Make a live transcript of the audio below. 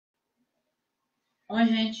Oi,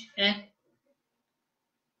 gente.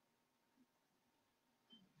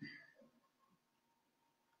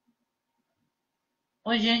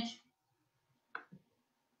 Oi, gente.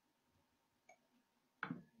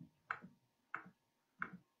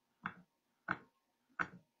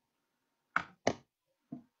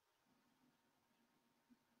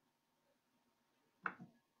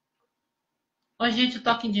 Oi, gente, eu tô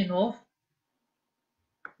aqui de novo.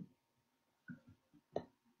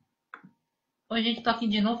 Oi, gente, eu tô aqui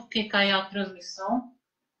de novo porque caiu a transmissão.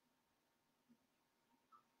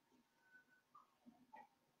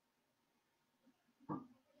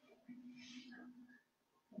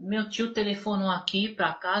 Meu tio telefonou aqui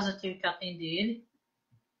pra casa, tive que atender ele.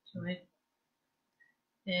 Deixa eu ver.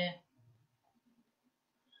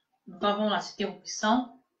 Então vamos lá, se tem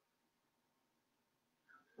opção.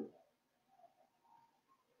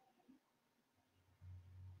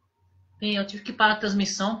 Bem, eu tive que parar a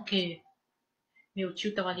transmissão porque meu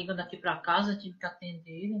tio tava ligando aqui pra casa, tive que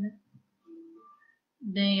atender ele, né?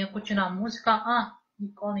 Bem, eu continuo a música. Ah,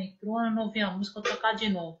 Nicole entrou, eu não ouvi a música, vou tocar de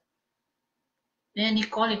novo. Bem,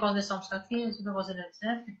 Nicole gosta dessa música aqui, você não gosta dessa,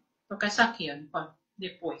 né? Vou tocar essa aqui, ó, Nicole.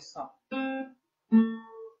 Depois, só.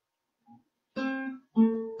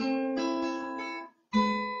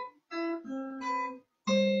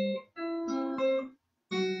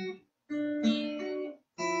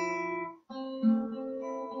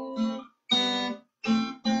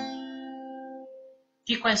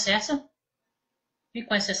 Quem conhece essa? Quem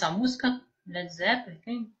conhece essa música? Led Zeppelin?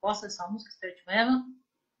 Quem gosta dessa música? Stairway?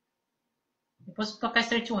 Depois eu vou tocar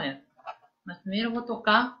Stairway. Mas primeiro eu vou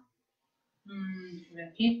tocar. Deixa eu ver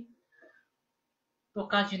aqui.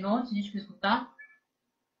 Tocar de novo, se a gente me escutar.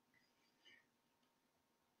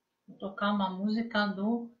 Vou tocar uma música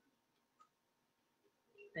do.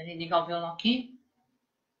 Espera ele ligar o violão aqui.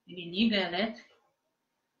 Ele liga, é elétrico.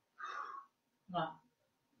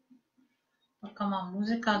 Vou tocar uma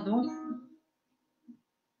música do.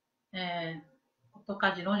 Vou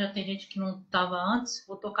tocar de novo, já tem gente que não estava antes.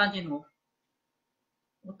 Vou tocar de novo.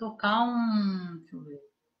 Vou tocar um. Deixa eu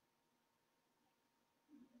ver.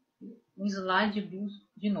 Um slide blues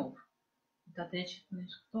de novo. Então tem gente que não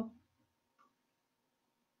escutou.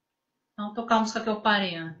 Então, vou tocar a música que eu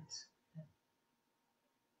parei antes.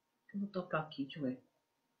 Eu vou tocar aqui, deixa eu ver.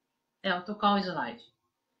 Vou tocar o slide.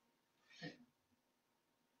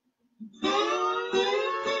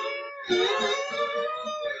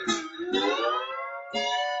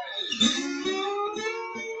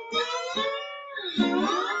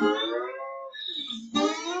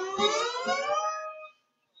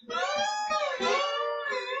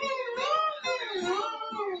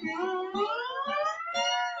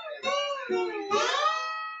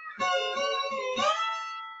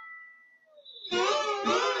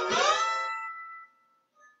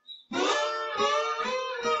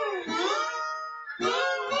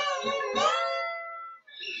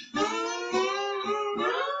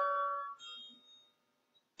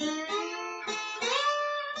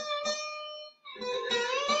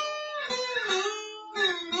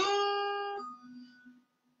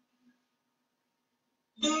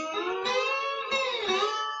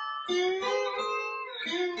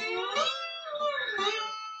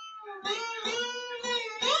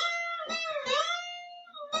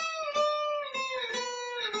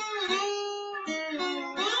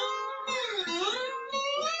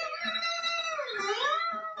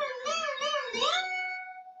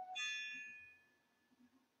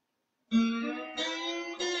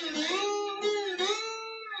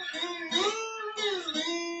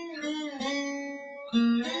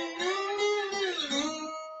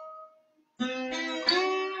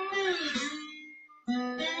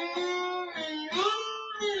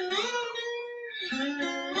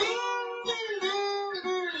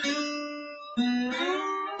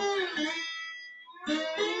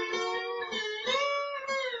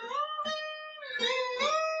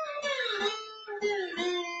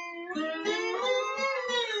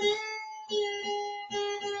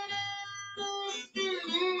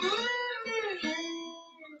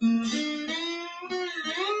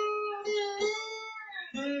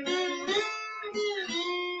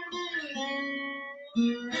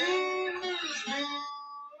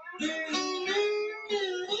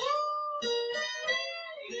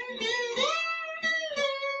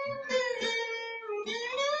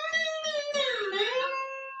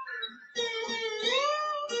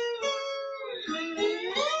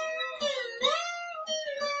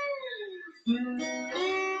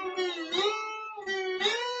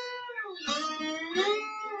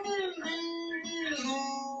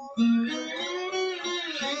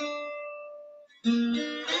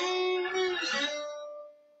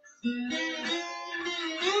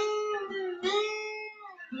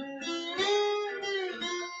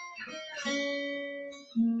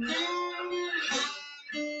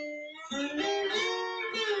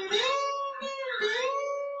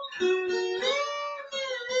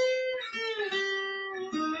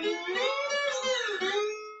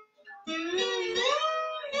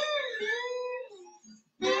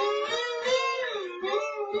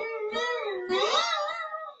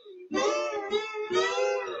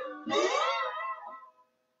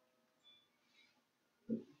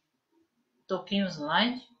 toquei o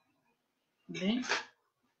slide. Bem.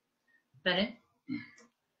 Pera aí.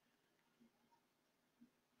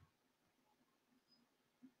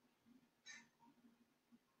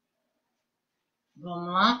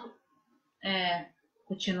 Vamos lá.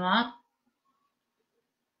 Continuar.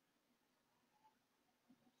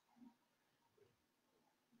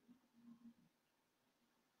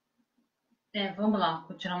 Vamos lá.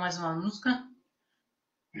 Continuar mais uma música.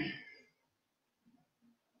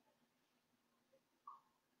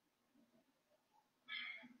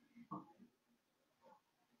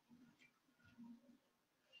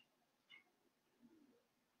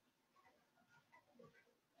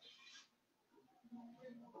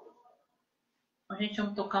 A gente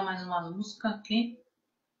vai tocar mais uma música aqui.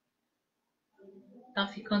 Tá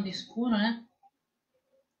ficando escuro, né?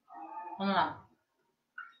 Vamos lá.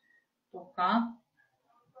 Tocar.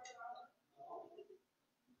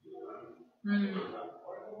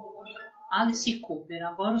 Alice Cooper.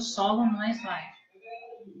 Agora o solo não é slide.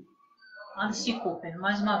 Alice Cooper.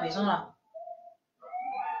 Mais uma vez. Vamos lá.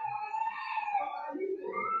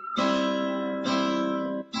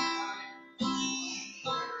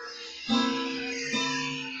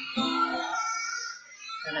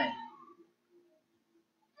 Peraí.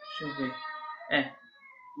 Deixa eu ver.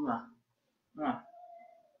 Vamos lá. Vamos lá.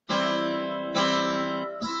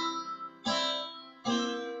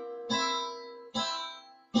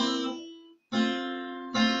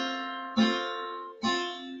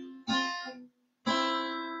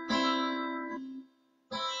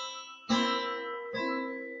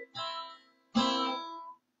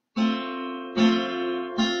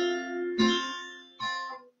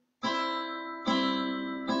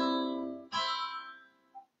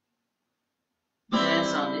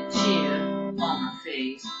 There's only tear on my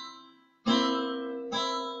face.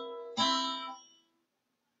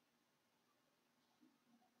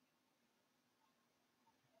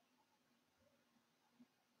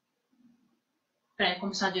 Peraí,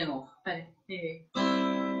 começar de novo. Peraí.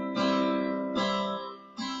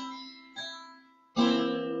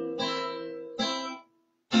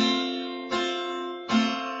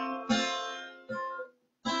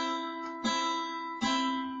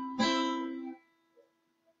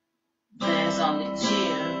 There's only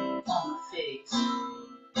tear on my face.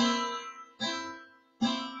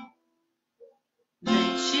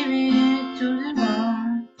 They shiver to the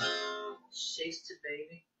ground. Shakes the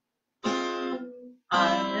baby.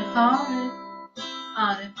 I'm the heart,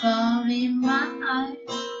 I'm the cloud in my eyes.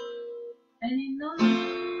 And you know,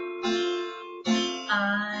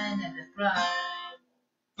 I never cry.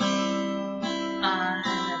 I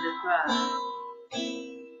never cry.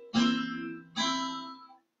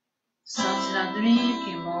 Something I drink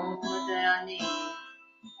more than I need.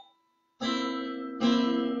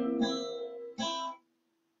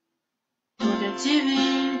 Put the TV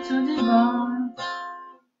to the bone.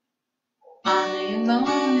 I'm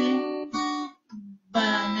lonely, but I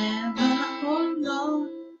never hold on.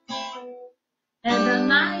 And the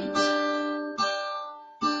night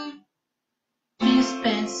is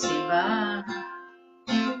pensive.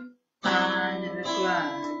 I never cry.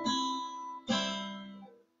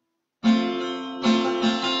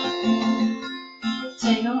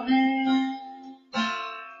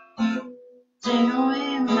 Take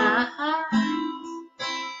away my eyes.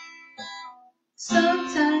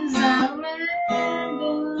 Sometimes I'd rather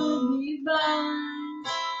be blind.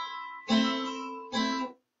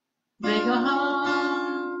 Break a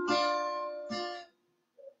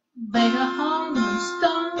heart of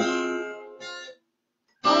stone.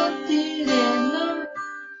 Oh, did it know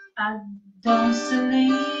I don't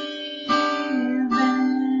sleep in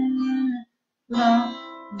long.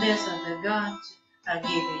 There's other God I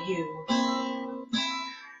give you.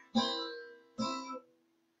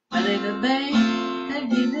 A little babe I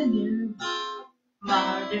give you. My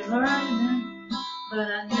heart is burning, but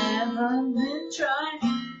I never will try.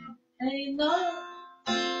 Hey, no,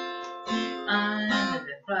 I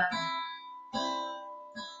never cry.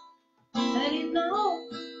 Hey, no,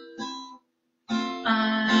 I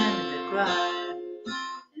never cry.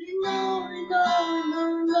 Hey, no,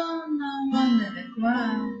 I never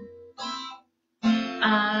cry. I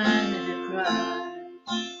never cry.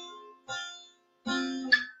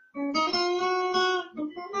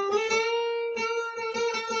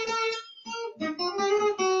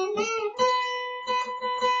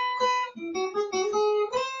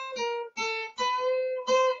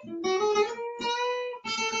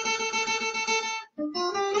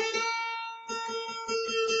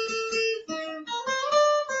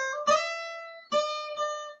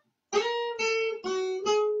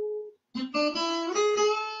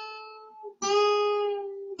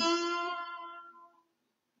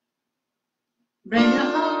 Break the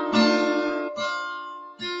heart,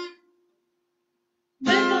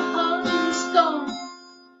 break the heart of the storm.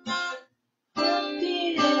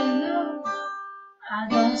 No, I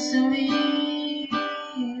don't believe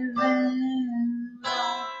in love.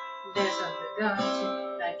 There's a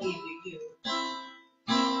God that give you.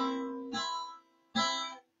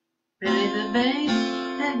 Believe the babe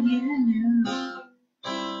that given you.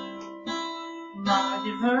 Not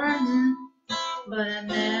the virgin, but I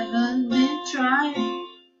never did try.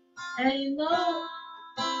 And you know,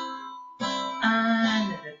 I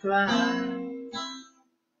never cried.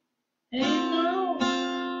 And you know,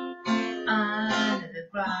 I never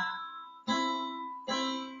cried.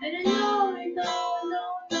 And you know,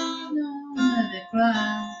 never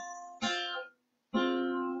cried.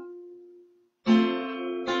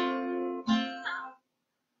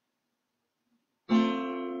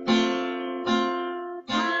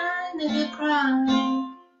 I never cried.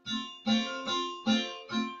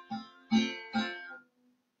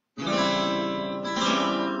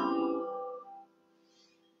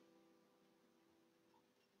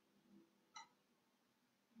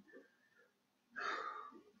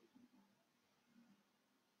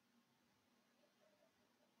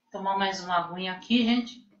 Tomar mais uma aguinha aqui,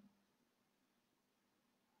 gente.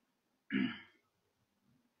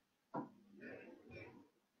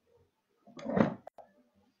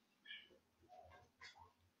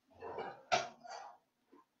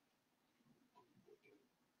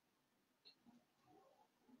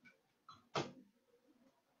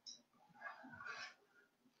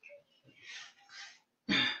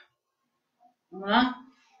 Vamos lá?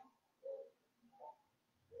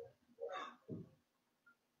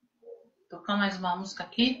 Tocar mais uma música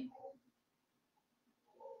aqui.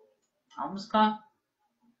 A música...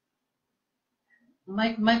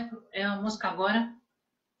 é a música agora?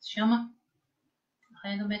 Se chama... A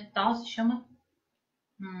rainha do metal se chama...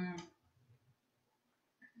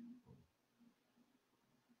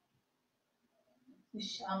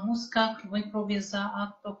 A música que vou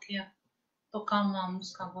improvisar, tocar uma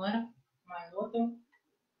música agora, mais outra.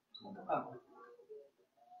 Vou tocar agora.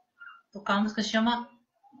 Tocar uma música que chama,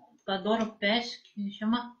 da Doro Pesch, que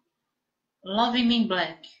chama Loving Me in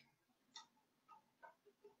Black.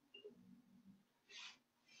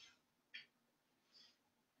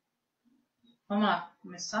 Vamos lá,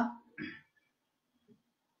 começar?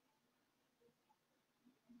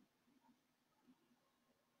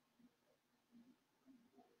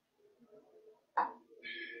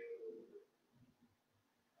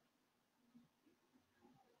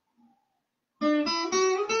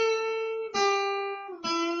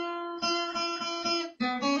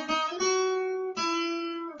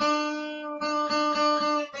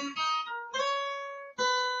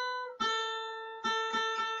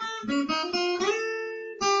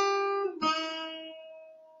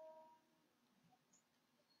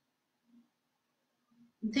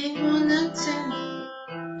 They wanna tell.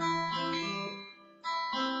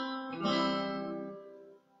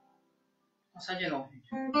 Vou começar de novo, gente.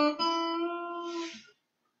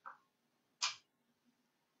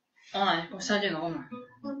 Vamos lá, começar de novo, mano.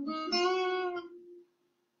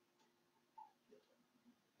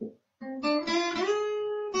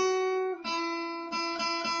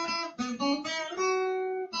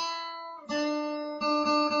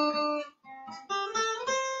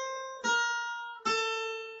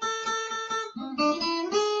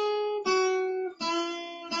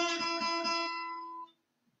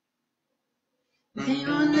 They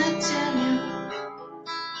wanna tell you,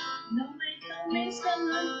 no way,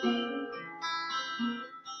 gonna be.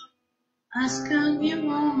 Ask of you,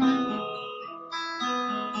 woman.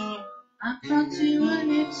 I thought you were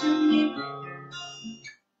next to me.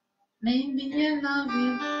 Maybe I love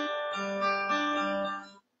you.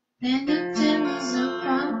 Then the tear us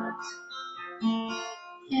apart.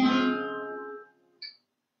 Yeah.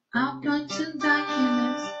 I've got to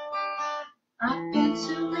darkness. I've got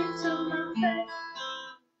to into my bed.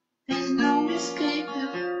 There's no escape. I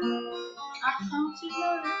thought you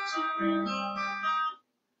wanted to.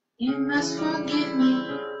 You must forgive me.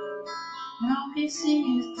 No, it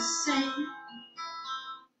seems the same.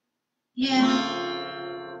 Yeah.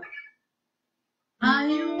 Are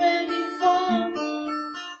you ready for me?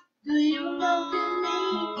 Do you love me?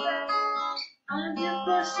 Are you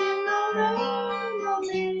pushing around on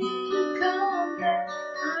me to come back? I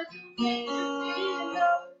don't need to feel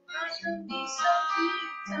love. I don't need some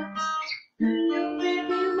details. Do you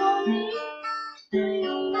really want me? Do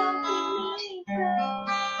you love me?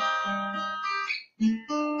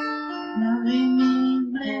 Loving me,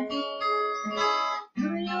 babe. Do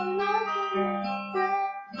you love me?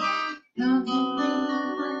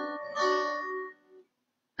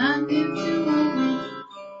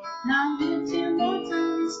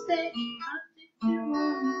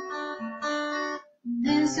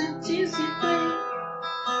 There's a dizzy way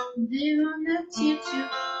they wanna teach you.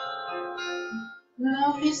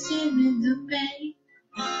 Love is in the pain.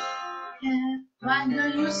 Yeah, why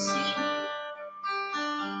don't you see?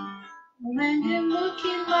 When you look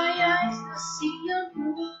in my eyes, I see your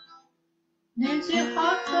blue. Let your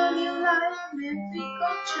heart come in life, let me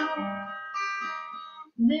control.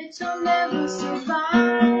 Let you never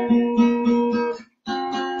survive.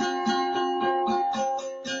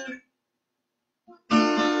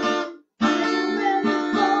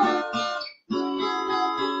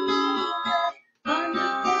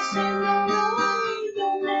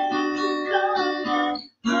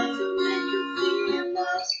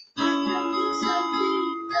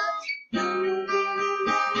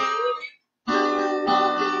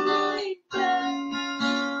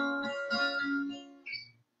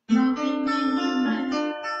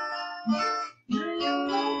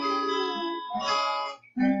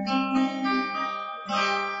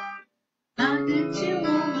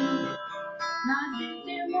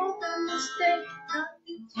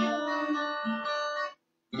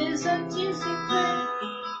 There's a dizzy way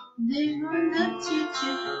they wanna teach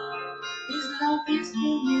you. His love is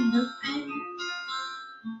in the pain.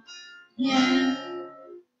 Yeah,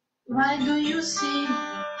 why do you see?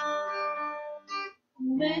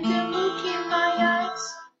 When you look in my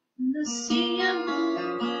eyes, I see a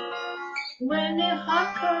moon. When your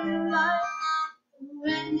heart comes alive,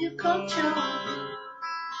 when you control,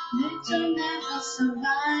 you'll never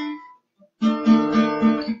survive.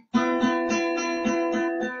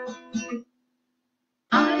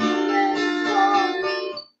 Are you ready for me?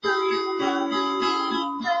 Do you love me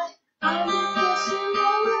back? Are you crossing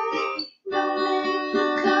away? Now make you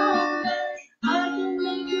come back. I can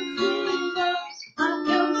make you feel that I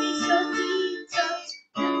can be so deep touch.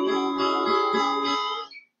 Do you love me?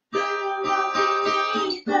 Do you love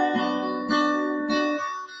me back?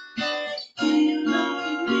 Do you love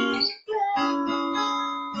me back?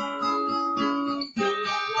 Do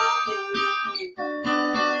you love me back?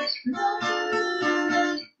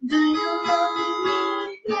 Do you love me back? Do you love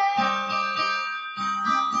me back?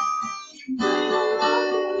 Do you love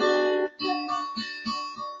me back?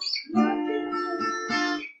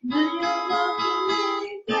 Do you love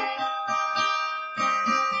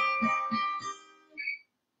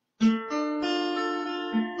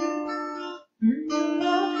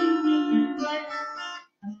me back?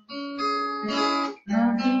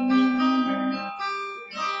 Loving me back?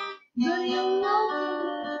 Do you love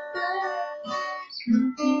me back?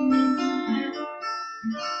 Loving me back?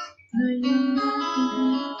 Do you love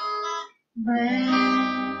me back?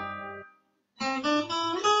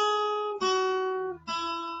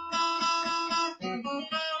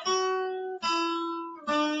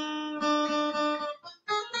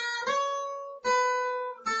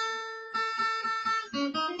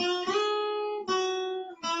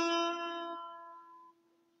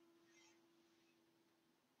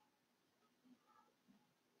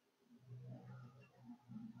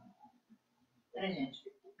 Peraí, gente.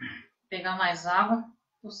 Pegar mais água,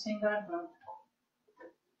 tô sem garganta.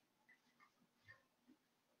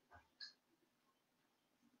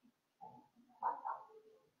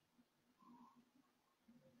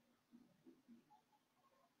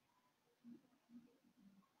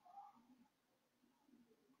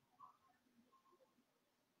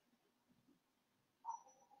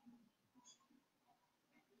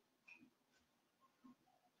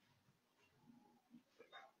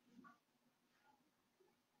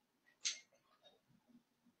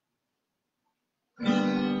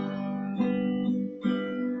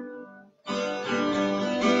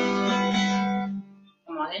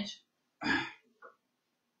 Vamos lá, gente.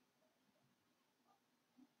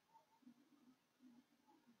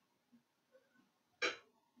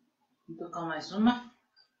 Vou tocar mais uma.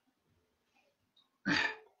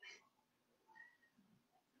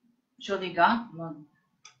 Deixa eu ligar, mano.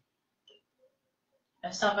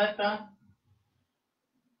 Essa vai pra...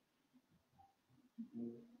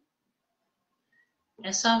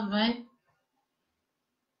 Essa vai...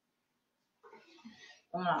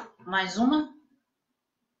 Vamos lá. Mais uma.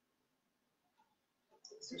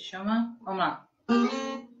 Se chama... Vamos lá.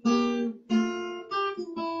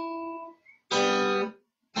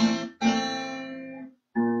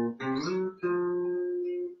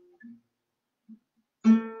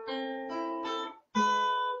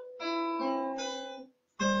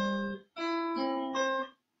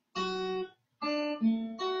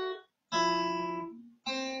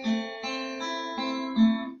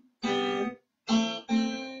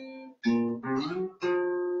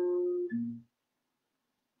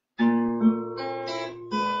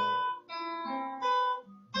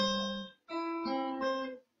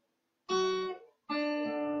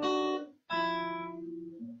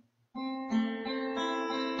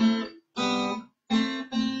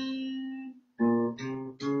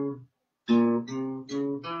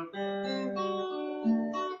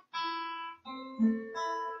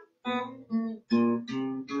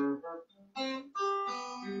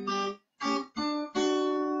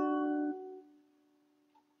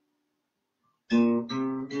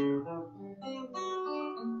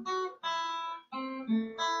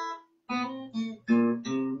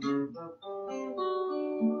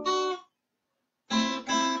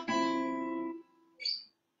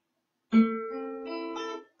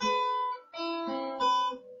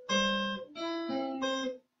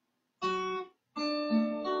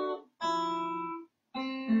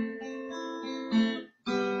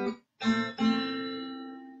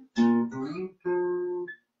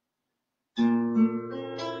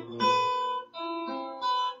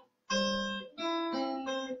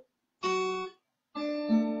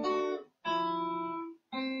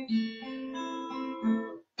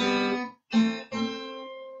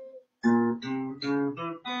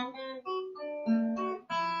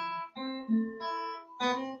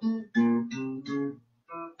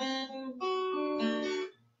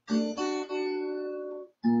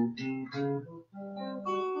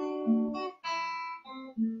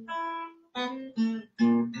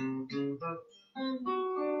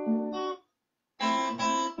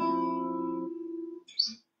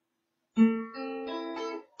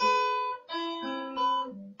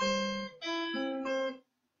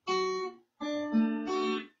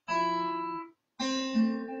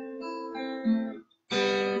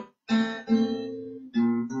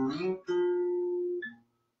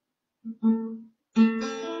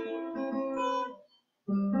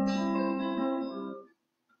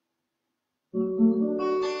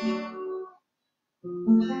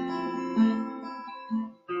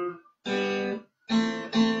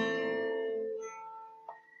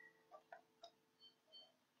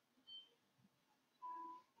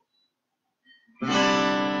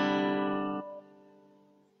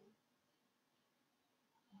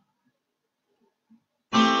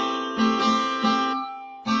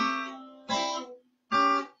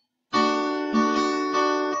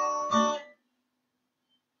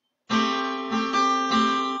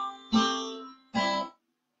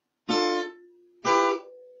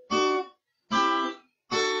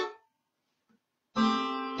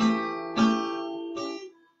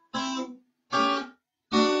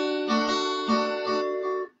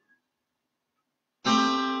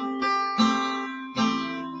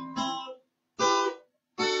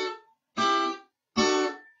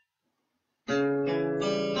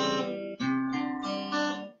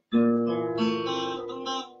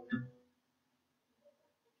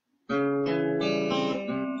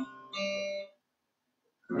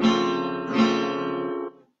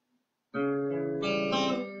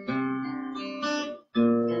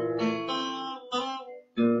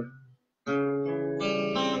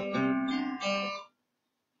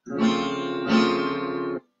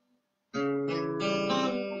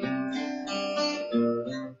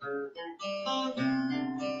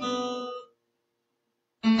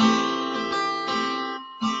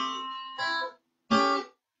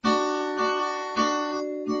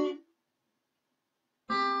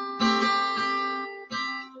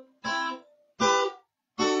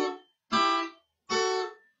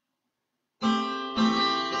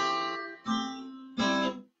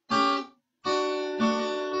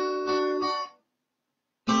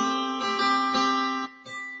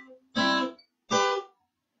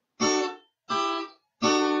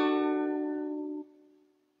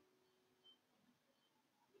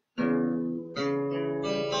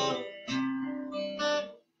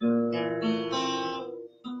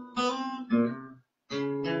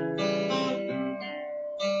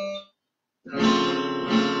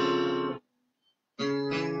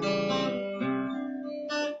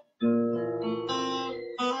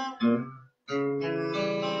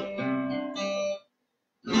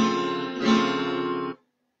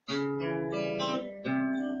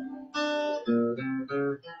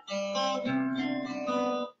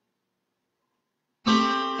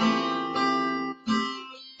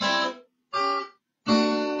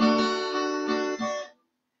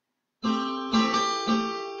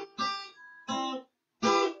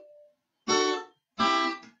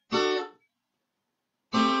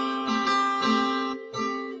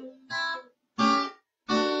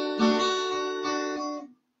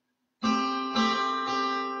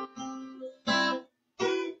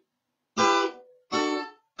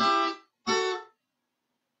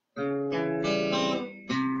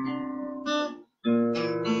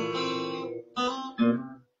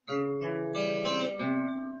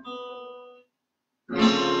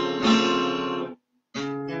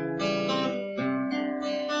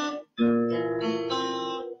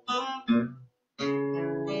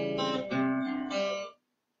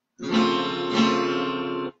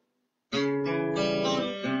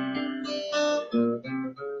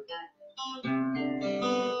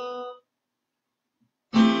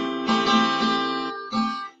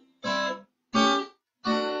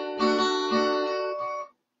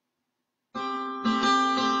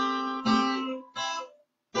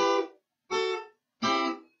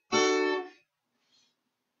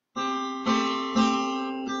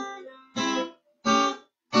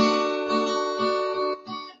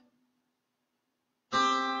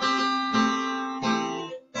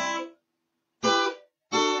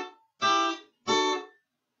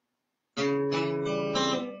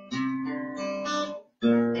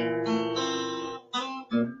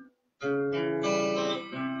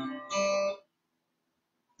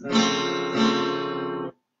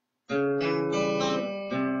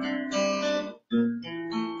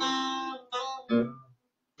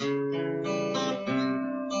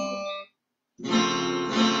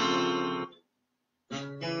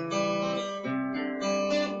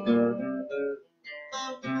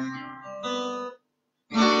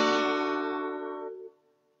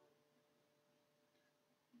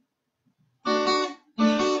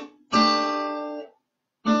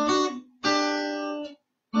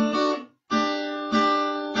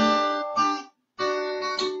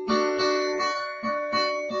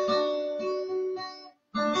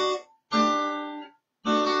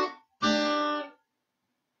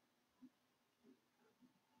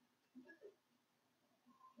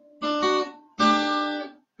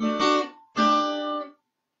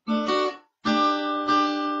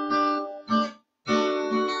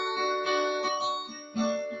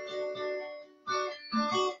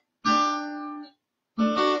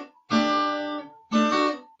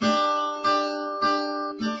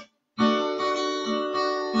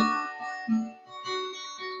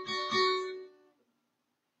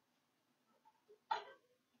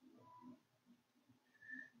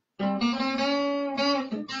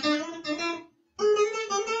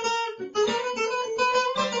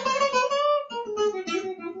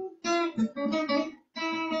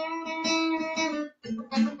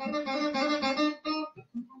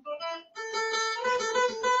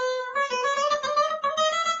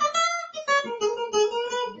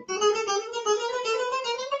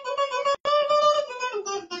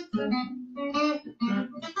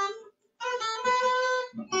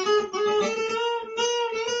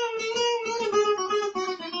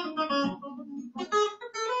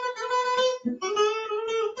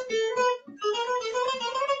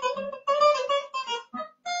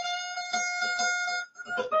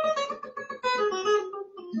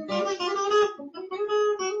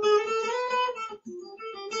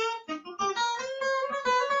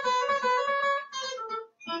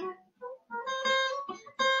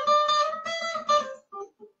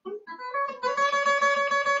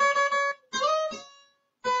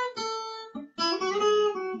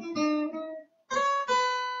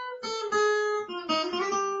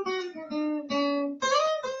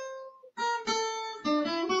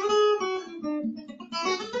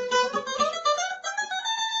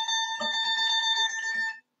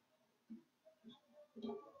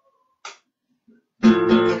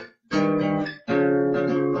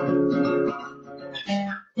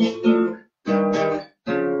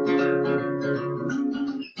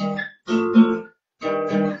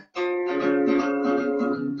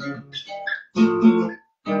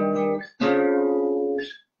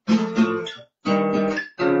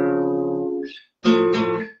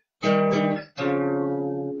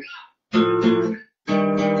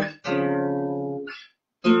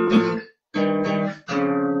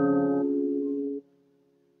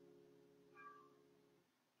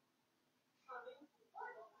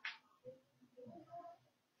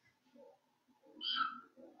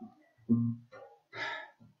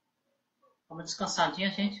 Dá uma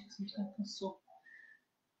descansadinha, gente. A gente já cansou.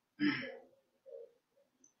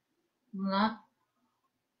 Vamos lá.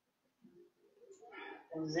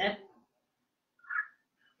 O Zé.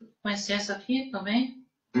 Conhecer essa aqui também.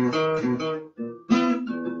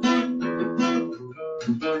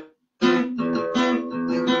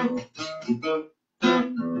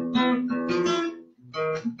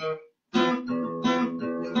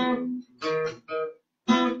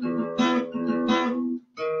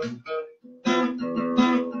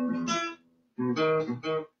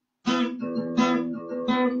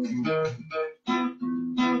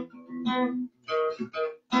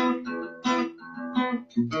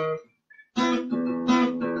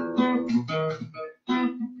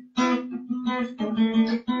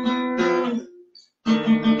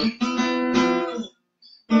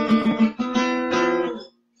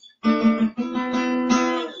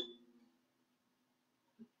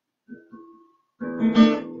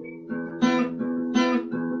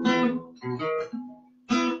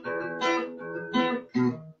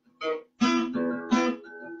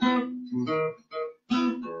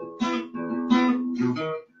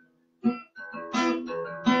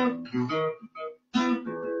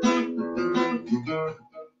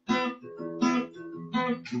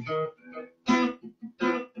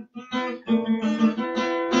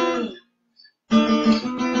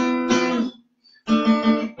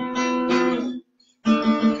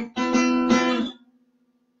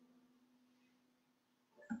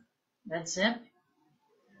 Zeppelin.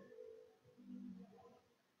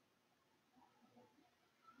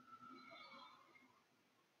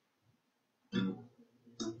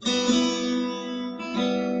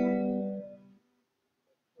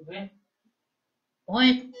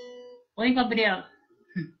 Oi. Oi, Gabriela.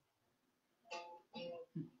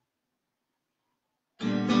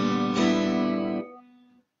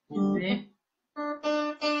 Ver.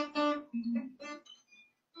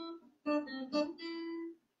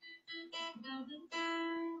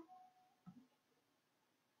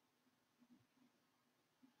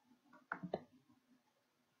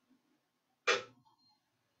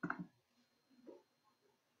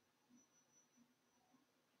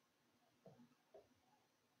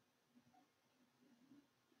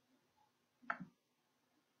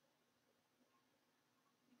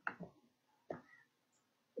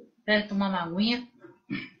 Quer tomar uma aguinha?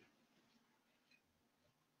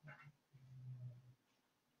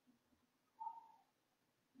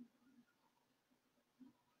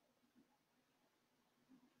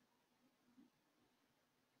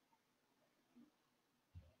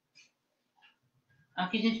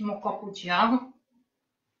 Aqui a gente tem um copo de água.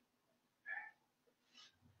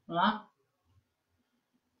 Lá.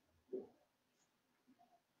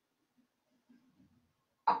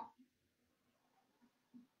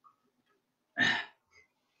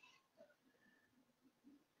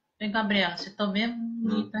 Vem, Gabriela, você tá bem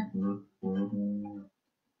bonita, hein?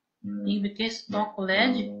 E que esse toca o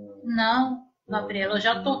LED? Não, Gabriela, eu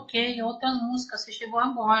já toquei outras músicas, você chegou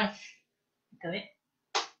agora. Quer ver?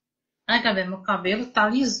 Ai, Gabriela, meu cabelo tá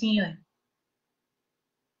lisinho, hein?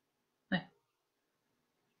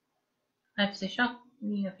 Ai, pra ser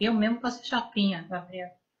chapinha. Eu mesmo pra ser chapinha,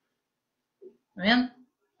 Gabriela. Tá vendo?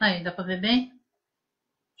 Aí, dá pra ver bem?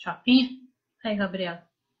 Chapinha? Aí, Gabriela.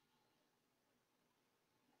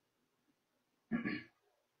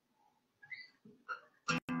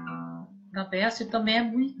 Gabriela, você também é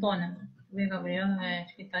bonitona. Vem, Gabriela,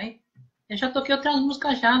 acho que tá aí. Eu já toquei outras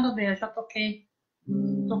músicas já, Gabriela. Já toquei.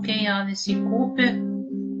 Toquei a Alice Cooper.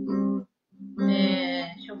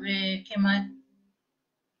 Deixa eu ver, quem mais?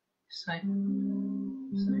 Isso aí.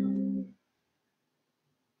 Isso aí.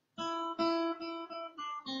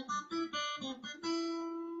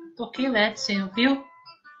 Toquei LED, você ouviu?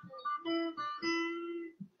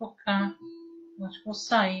 Vou tocar. Acho que vou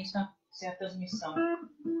sair, sabe? Sem a transmissão.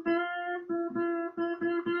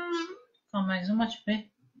 Tocar mais uma, deixa eu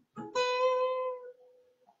ver.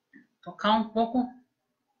 Tocar um pouco.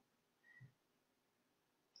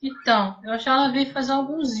 Então, eu já lavei faz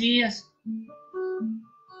alguns dias.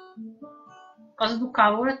 Por causa do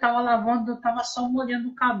calor, eu tava lavando, eu tava só molhando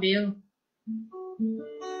o cabelo.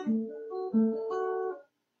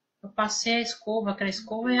 Eu passei a escova, aquela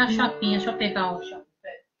escova e a chapinha. Deixa eu pegar o chapéu.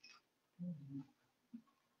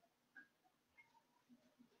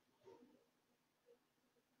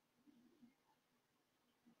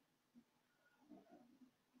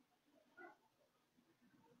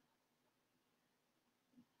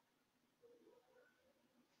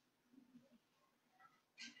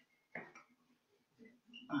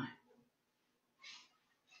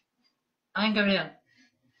 Ai, Gabriela.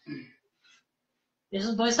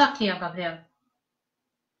 Esses dois aqui, ó, Gabriela.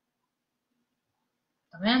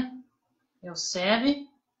 Tá vendo? Eu serve.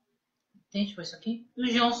 Tem, tipo, isso aqui. E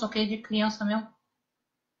o Johnson, que é de criança mesmo.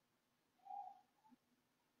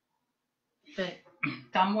 Peraí.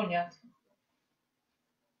 Tá molhado.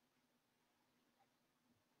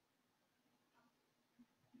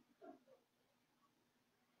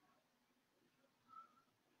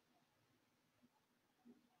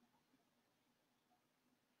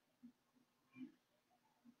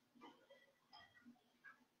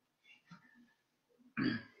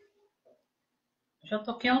 Já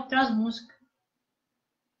toquei outras músicas.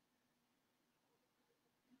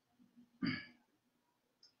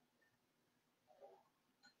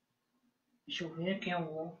 Deixa eu ver quem eu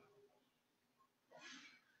vou.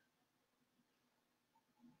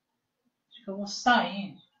 Acho que eu vou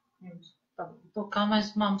sair. Vou tocar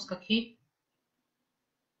mais uma música aqui.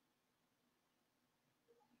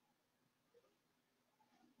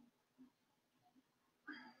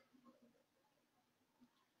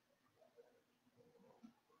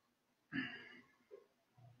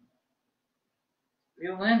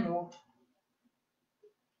 Eu lembro.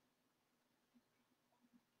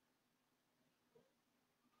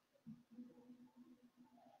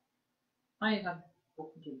 Aí, Gabi, um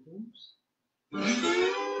pouco de luz.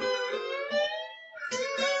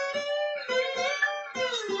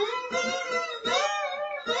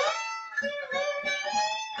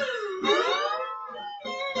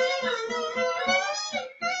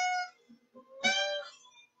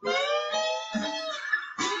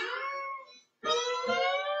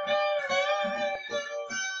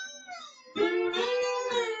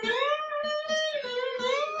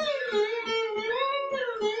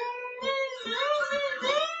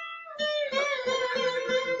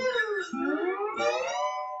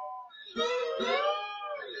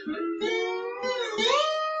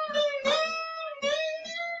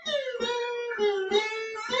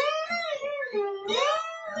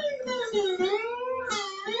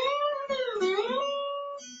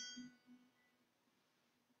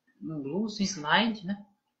 um slide, né?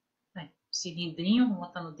 Cilindrinho,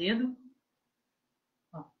 bota no dedo.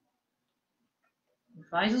 Ó.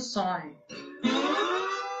 Faz o som aí.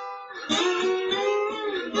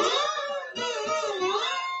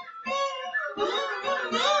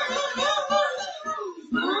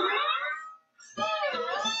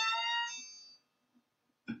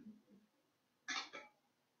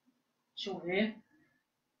 Deixa eu ver.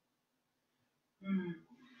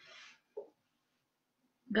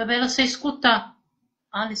 Gabriela, você escuta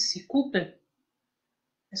Alice Cooper?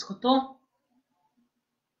 Escutou?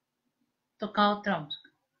 Tocar outra música.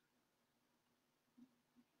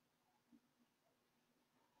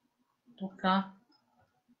 Tocar.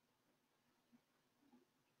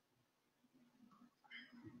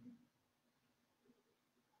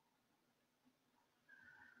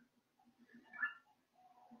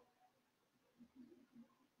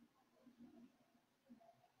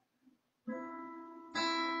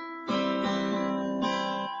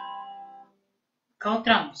 Tocar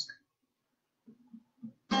outra música.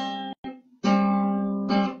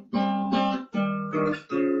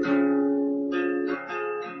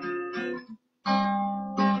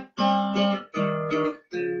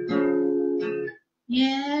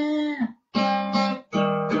 Yeah.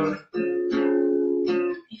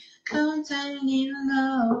 If comes I need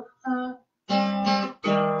love.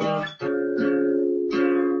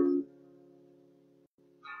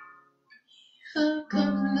 If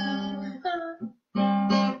comes love.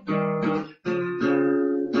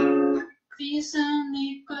 Please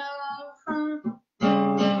only clover.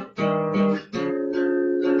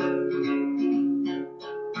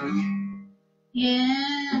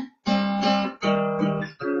 Yeah.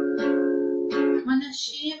 When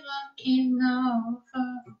she walking over.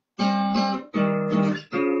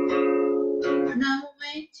 Now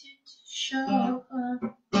waiting to show her.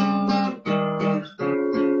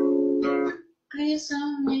 Please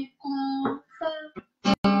only clover.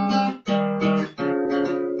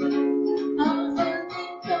 Over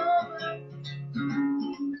and over.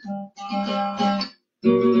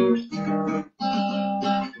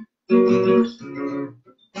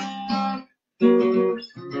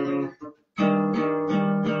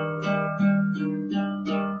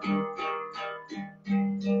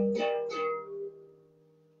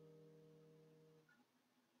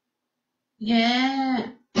 Yeah.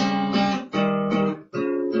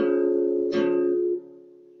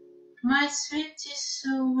 My sweet is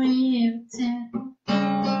so wilted.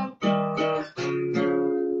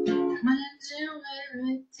 Wanna do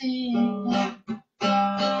everything.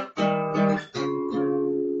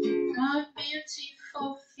 What beautiful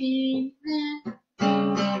feeling.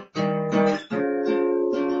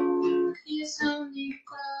 Please only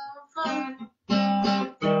clover.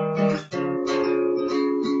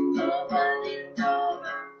 Over and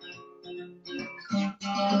over.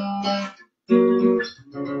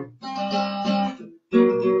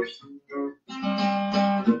 Please only clover.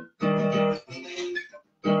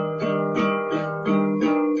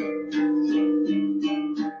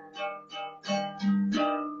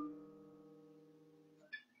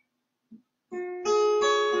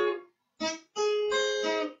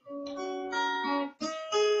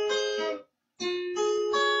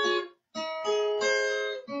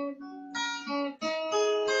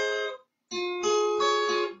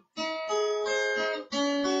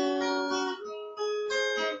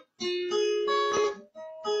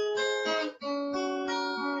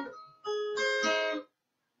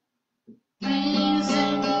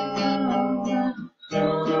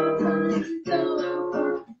 Over and over.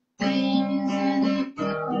 Please only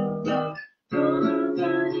clover. Over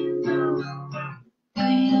and over.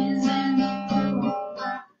 Please only clover.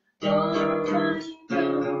 Over and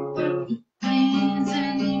over. Please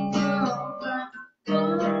only clover.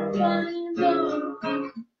 Over and over.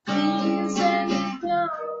 Please only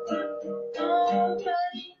clover. Over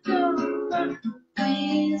and over.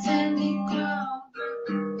 Please only clover.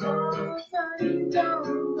 Over and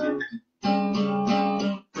over.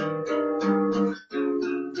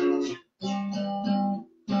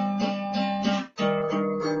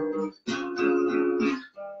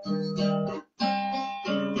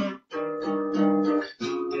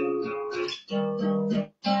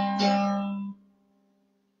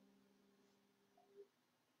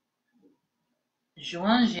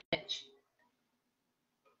 Joan, Jett.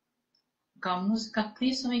 Com a música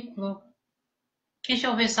Crimsom e Clover. Quem já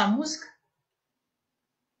ouviu essa música?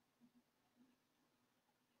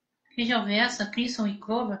 Quem já ouviu essa? Crimsom e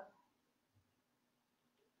Clover?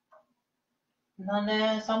 Não,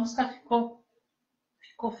 né? Essa música ficou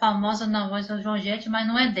famosa na voz da Joan Jett, mas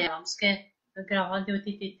não é dela. A música é gravada em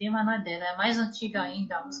 83, mas não é dela. É mais antiga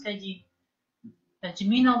ainda. A música é de É de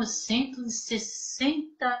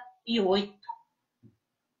 1968.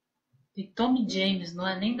 De Tommy James, não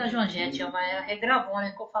é nem da Joan Jett, ela regravou,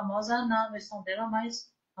 né? Ficou famosa na versão dela,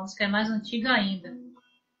 mas a música é mais antiga ainda.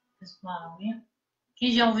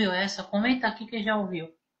 Quem já ouviu essa? Comenta aqui quem já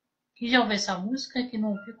ouviu. Quem já ouviu essa música e quem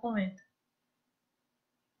não ouviu, comenta.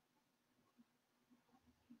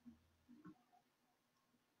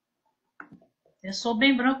 Eu sou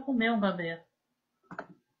bem branco mesmo, Gabriel.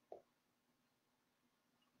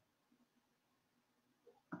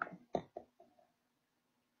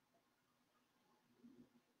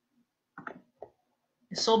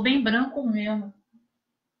 Eu sou bem branco mesmo.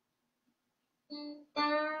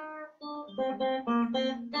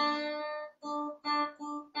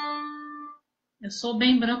 Eu sou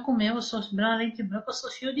bem branco mesmo, eu sou leite branco, eu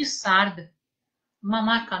sou cheio de sarda. Uma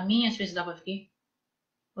marca minha, deixa eu ver se dá pra ver.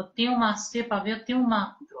 Eu tenho uma cepa, ver, eu tenho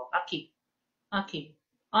uma. Aqui. Aqui.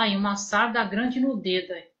 Aí, uma sarda grande no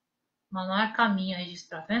dedo. Aí. Uma marca minha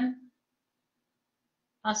registrada, tá vendo?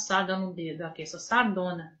 A sarda no dedo, aqui, essa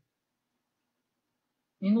sardona.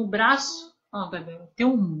 E no braço, ó, Gabriel, tem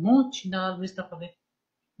um monte, na luz dá pra ver.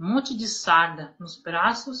 Um monte de sarda nos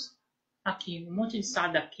braços. Aqui, um monte de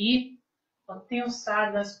sarda aqui. Eu tenho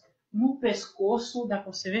sardas no pescoço, dá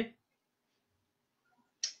pra você ver?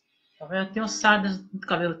 Tá vendo? Eu tenho sardas no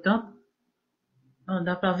cabelo tampo. Não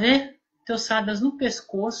dá pra ver? Tenho sardas no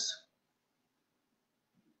pescoço.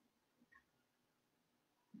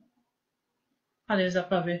 Cadê? Dá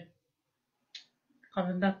pra ver? Tá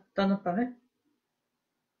dando pra ver?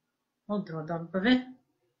 Dá pra ver?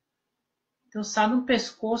 Tenho sarda no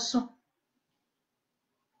pescoço.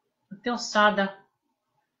 Eu tenho sardas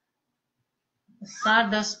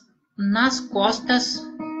nas costas.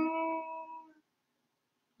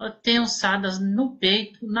 Eu tenho sardas no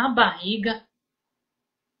peito, na barriga.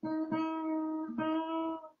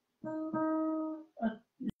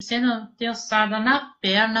 Tenho sarda na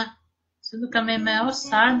perna. Sendo que a minha maior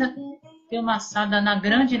sarda. Tem uma sarda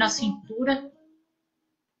grande na cintura.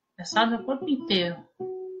 É sarda no corpo inteiro.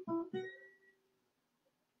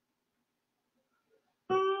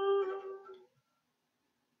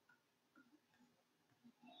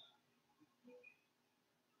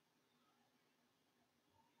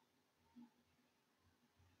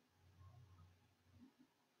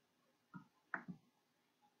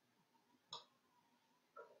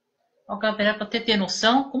 Ó, galera, pra ter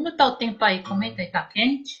noção, como tá o tempo aí? Comenta aí, tá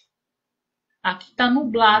quente? Aqui tá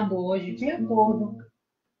nublado hoje, o dia todo.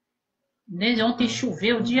 Desde ontem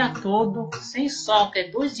choveu o dia todo, sem sol, que é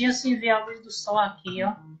 2 dias sem ver a luz do sol aqui,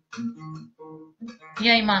 ó. E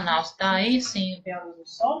aí, Manaus, tá aí sem ver a luz do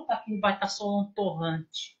sol? Tá aqui vai estar solão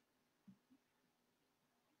torrante.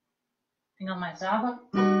 Tenha mais água.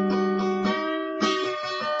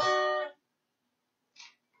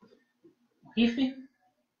 Riff.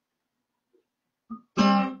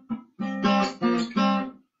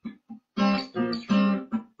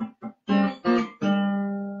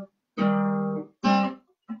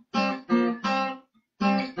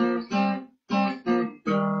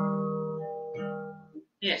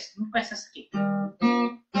 Yes, não conhece essa aqui.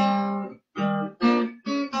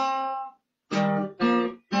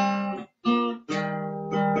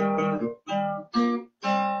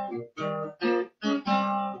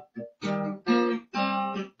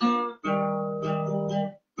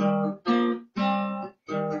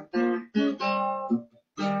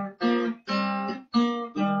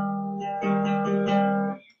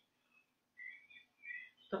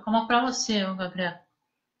 Vou tocar uma pra você, Gabriel.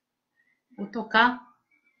 Vou tocar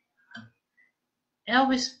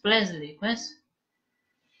Elvis Presley, conhece?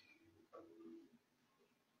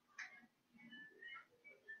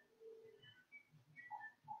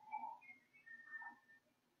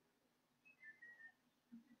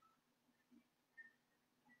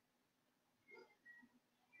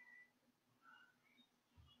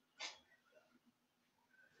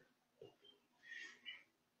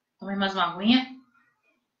 Tomei mais uma aguinha.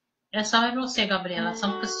 Essa é pra você, Gabriela. Essa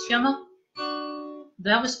música se chama do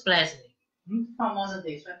Elvis Presley. Muito famosa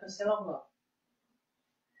dele. Vai aparecer logo logo.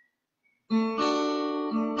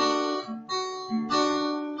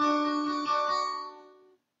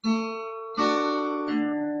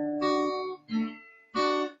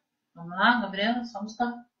 Vamos lá, Gabriela. Essa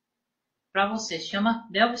música pra você. Se chama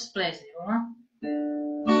Elvis Presley. Vamos lá?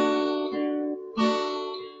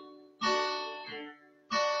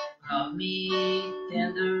 Love me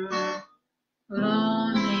tender,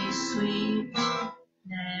 love me sweet,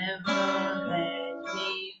 never let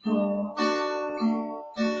me go.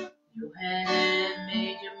 You have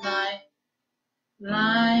made my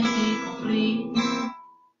life complete,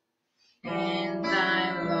 and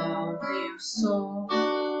I love you so.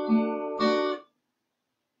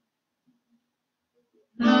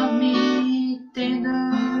 Love me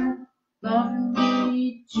tender, love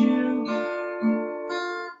me true.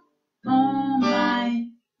 All my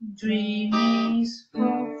dream is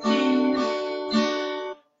fulfilled.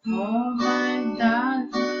 For my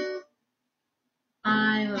darling,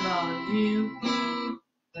 I love you,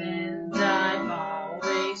 and I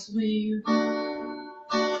always will.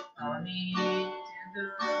 Love me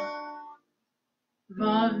tender,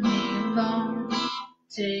 love me long,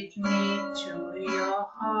 take me to your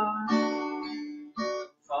heart.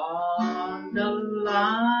 For the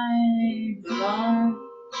life belong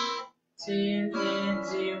till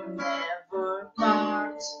ends you never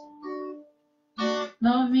part.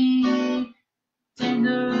 Love me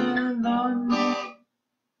tender, love me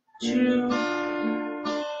true.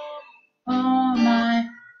 All my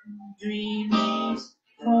dream is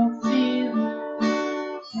fulfilled.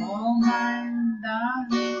 Oh my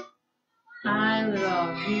darling, I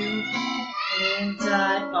love you, and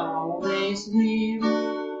I always will.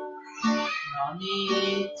 Love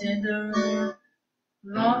me tender,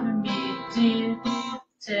 love me dear,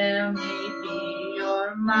 tell me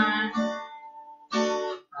you're mine.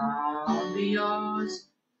 I'll be yours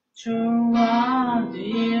through all the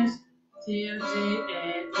years till the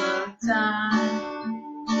end of time.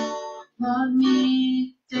 Love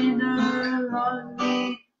me tender, love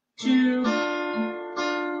me true.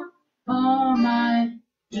 All my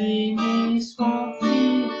dream is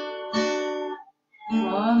fulfilled.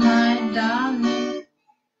 For my darling,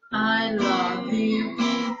 I love you,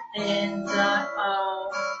 and I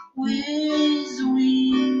always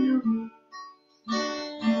will.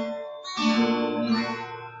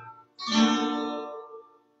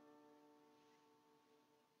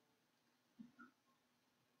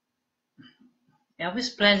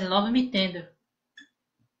 Elvis Presley, Love Me Tender.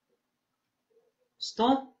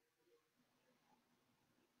 Estou?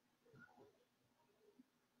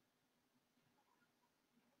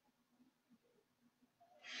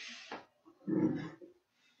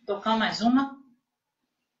 Tocar mais uma.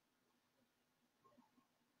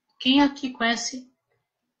 Quem aqui conhece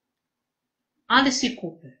Alice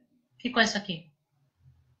Cooper? Quem conhece aqui?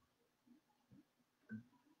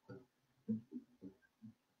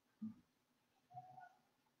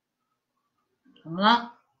 Vamos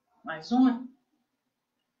lá? Mais uma.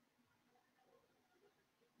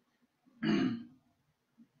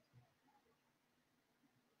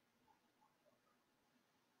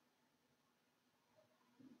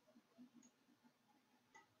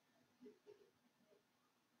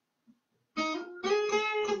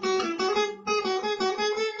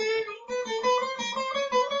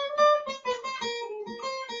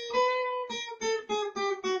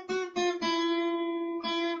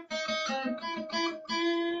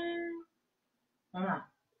 Vamos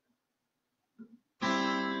lá.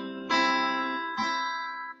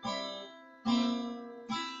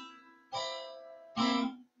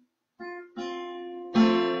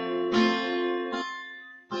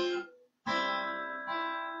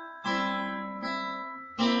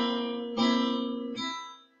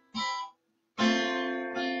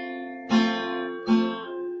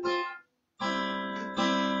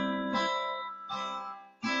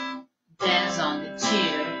 Dance on the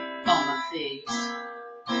chair on my face.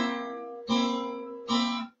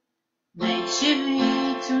 Make chilly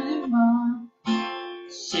to the bone.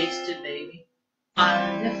 Shakes the baby.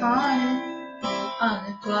 I'm the fire. On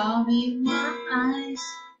the cloud in my eyes.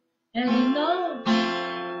 And you know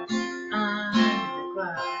I'm the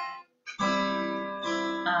cry.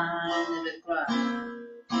 I'm the cry.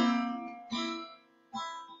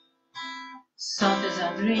 Sometimes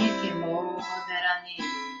I'm drinking more than I need.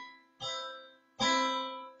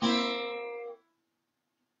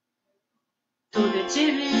 To the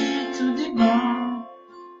TV, to the bone.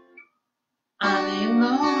 I'm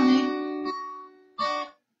lonely,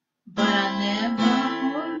 but I never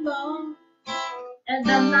hold on. At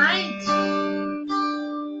the night,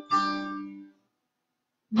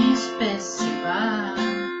 me specify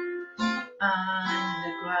I'm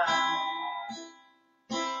the ground.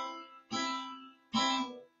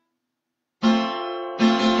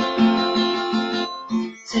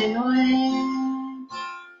 Take away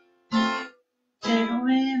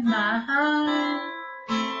my heart.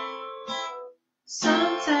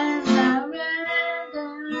 Sometimes I'd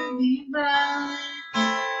rather be blind.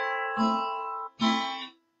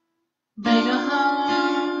 Beg a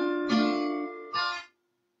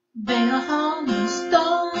home and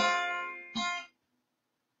stone.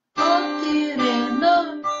 Oh, didn't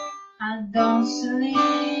know I don't sleep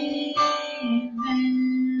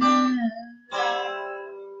in love.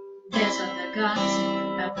 That's what I got,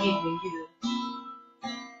 I'm giving you.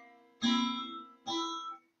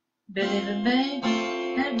 Baby,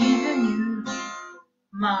 baby, I've given you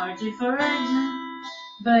my difference,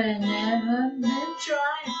 but I never did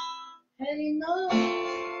try. And you know,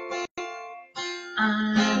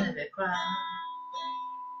 I never cry.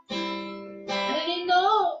 And you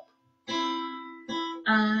know, I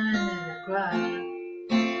never cry.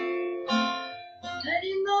 And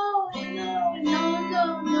you know,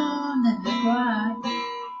 never cry.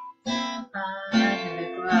 I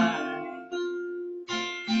never cry.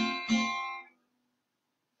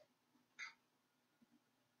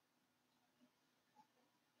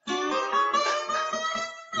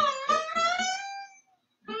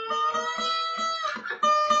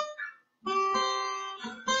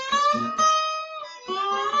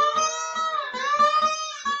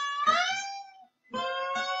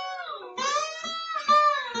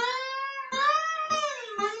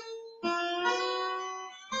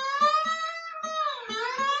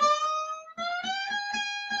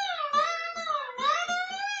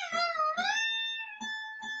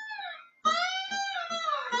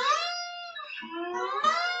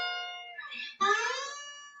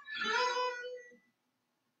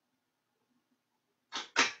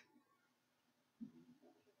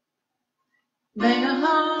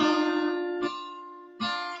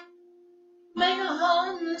 Make a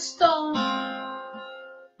hole in the stone.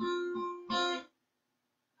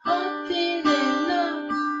 How did it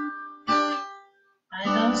look? I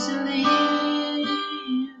don't sleep.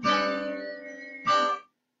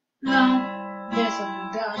 No, there's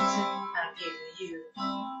some gossip I'm giving you.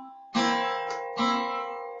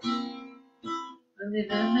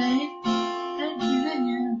 Believe in me, I'm giving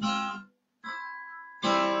you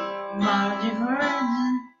my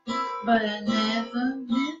difference, but I never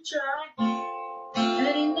did try.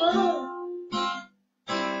 And you know,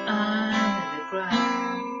 I never cry.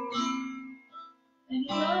 And you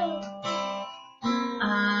know,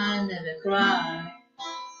 I never cry.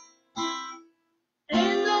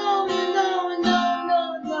 And no,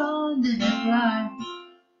 never cry.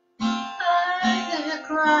 I never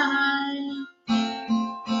cry.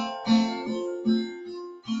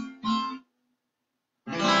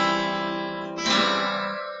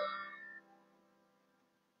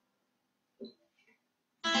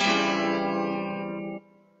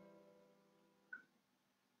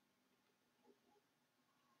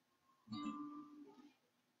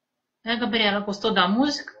 Gabriela, gostou da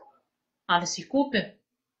música? Alice Cooper?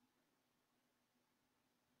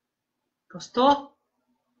 Gostou?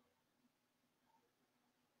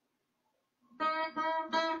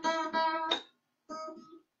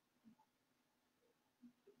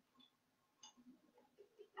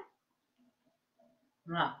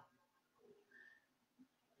 Vamos lá.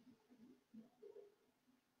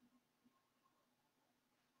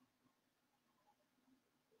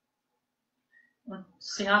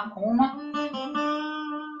 Você arruma.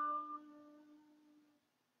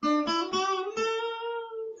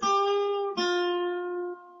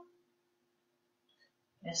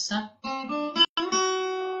 Essa.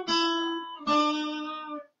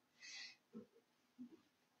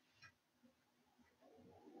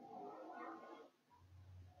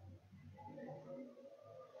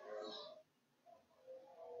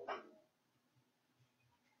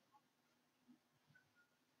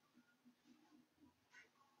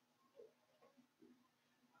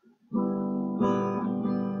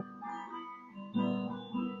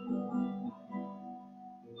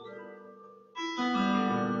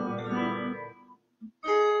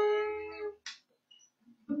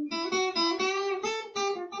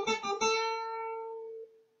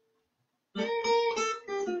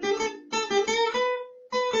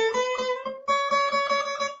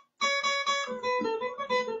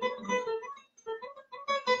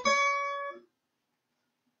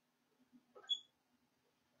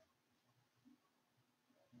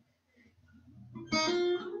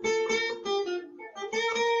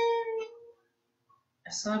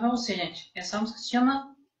 Essa é pra você, gente. Essa música se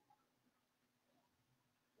chama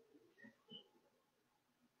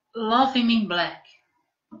Love Me in Black.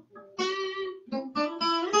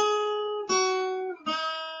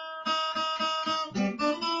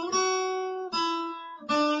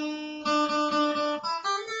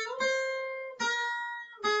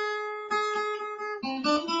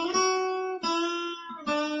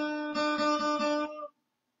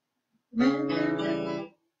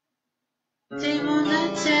 They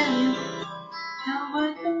wanna tell you how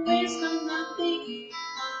what the ways gonna be.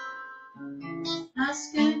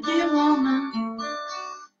 Ask a dear woman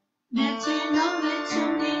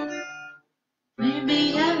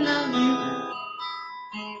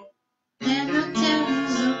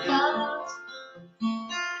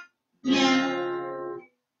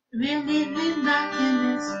We live in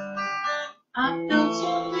darkness. I felt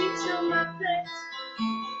so to my place.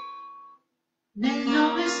 There's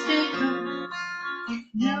no escape.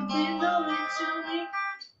 Nothing going to me.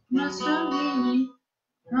 No struggling.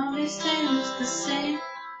 Only stays the same.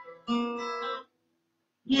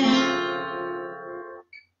 Yeah.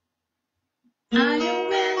 Are you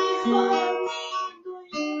ready for me? Do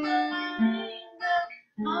you believe that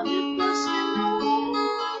all the person I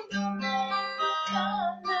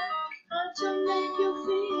don't know how to make you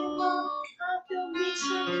feel love? I feel me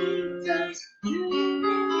so deep. Do you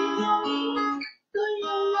really love me? Do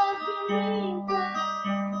you love me back?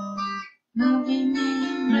 Loving me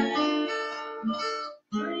back.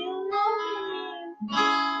 Do you love me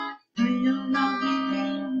back? Do you love me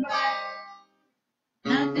back?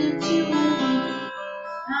 How did you want me?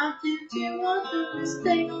 How did you want to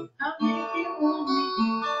mistake? How did you want me?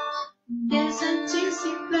 There's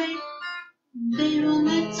anticipate. They won't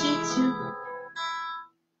let you to.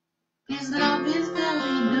 This love is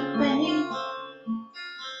feeling the pain.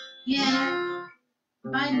 Yeah,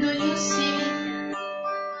 why do you see?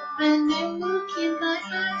 When you look in my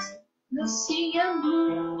eyes, you see a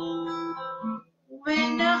blue.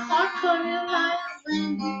 When the heart caught you light,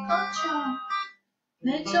 when you control,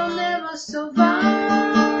 that you'll never survive.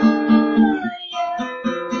 Yeah.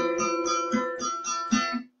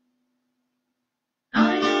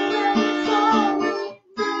 Are you ready for me?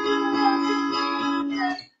 Do you love me?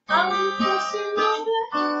 Are you crossing over?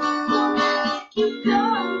 Don't make you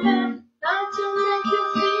come back. That will make you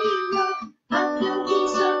feel love. I feel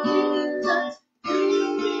he's so deep. Do you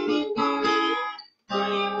really love me? Do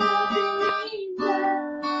you love me back?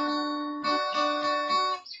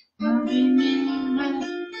 Loving me back.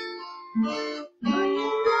 Do you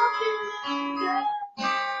love me back?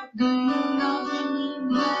 Do you love me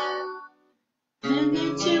back? When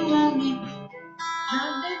did you want me? How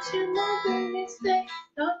did you make a mistake?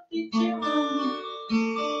 How did you want me?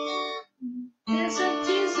 There's a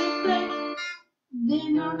teasy play. They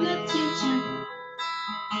know the teacher.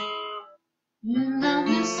 You love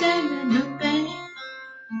the same and the pain.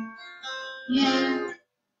 Yeah,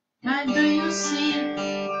 why do you see it?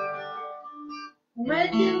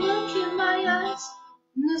 When you look in my eyes,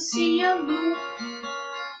 you see your blue.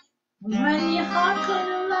 When your heart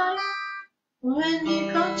couldn't lie, when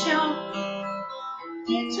you control,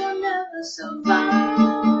 it will never survive.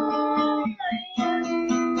 Yeah.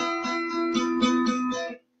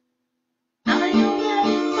 Are you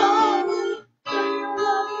ready for me? Do you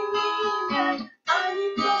love me back? Are you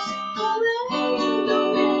crossing over? Don't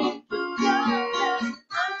make you come back.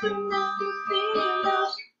 I can make you feel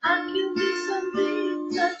love. I can be something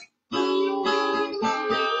that. Do you really love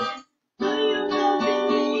me? Do you love me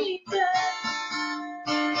back?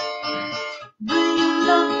 Do you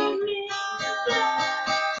love me back?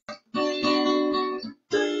 Do you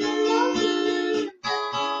love me back?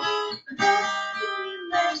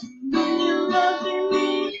 Do you love me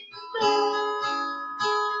back?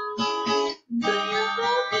 Do you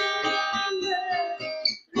love me back?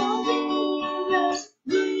 Loving me back?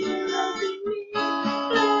 Do you love me back?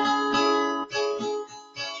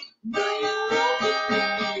 Do you love me back?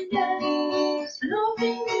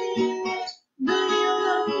 Loving me back? Do you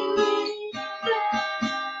love me back?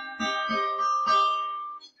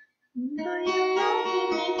 Do you love me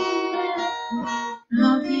back?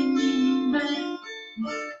 Loving me back?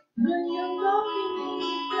 Do you love me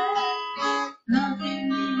back? Loving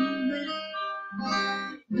me back?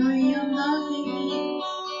 Do you love me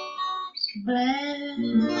back?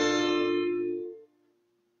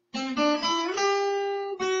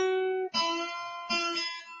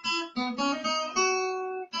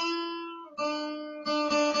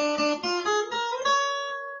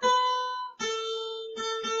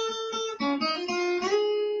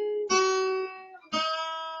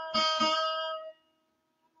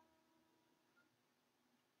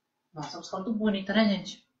 Nossa, música muito bonita, né,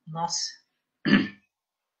 gente? Nossa.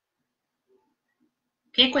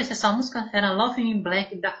 Quem conhece essa música? Era Love in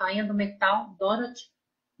Black, da rainha do metal,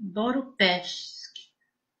 Doro Pesch.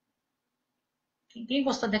 Quem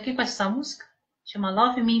gostou daqui conhece essa música? Chama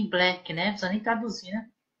Love Me in Black, né? Não precisa nem traduzir, né?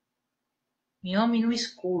 Me ame no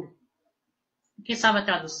escuro. Quem sabe a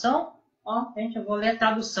tradução? Ó, gente, eu vou ler a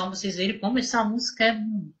tradução pra vocês verem como essa música é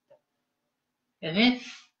bonita. Quer ver?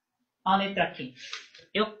 Olha a letra aqui.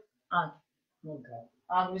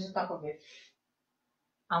 A luz não tá com ver.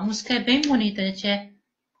 A música é bem bonita, gente.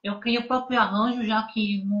 Eu criei o próprio arranjo, já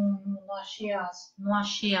que não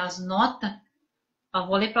achei as notas. Eu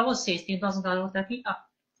vou ler para vocês. Tem duas garotas aqui.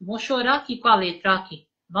 Vou chorar aqui com a letra aqui.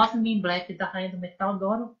 Love Me in Black, da rainha do metal,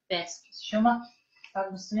 Doro Pesch. Se chama,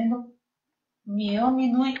 traduzindo, Me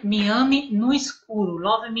ame no escuro.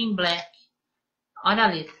 Love me in black. Olha a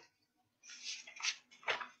letra.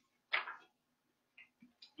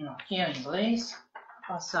 Aqui é o inglês. Vou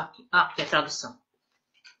passar aqui. Ah, aqui é a tradução.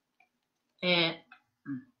 Deixa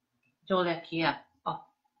eu olhar aqui. Ó.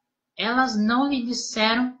 Elas não lhe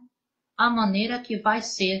disseram a maneira que vai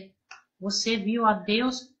ser. Você viu a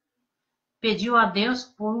Deus, pediu a Deus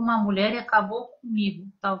por uma mulher e acabou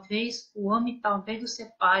comigo. Talvez o ame, talvez o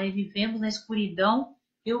separe. Vivemos na escuridão.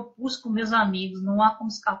 Eu busco meus amigos. Não há como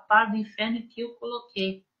escapar do inferno que eu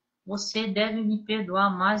coloquei. Você deve me perdoar,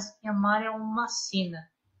 mas me amar é uma sina.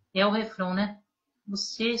 É o refrão, né?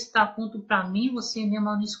 Você está pronto para mim, você me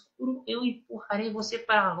ama no escuro. Eu empurrarei você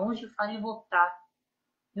para longe e farei voltar.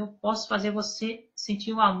 Eu posso fazer você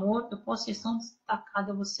sentir o amor. Eu posso ser tão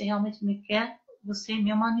destacada. Você realmente me quer. Você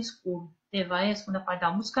me ama no escuro. Vai a segunda parte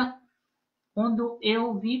da música. Quando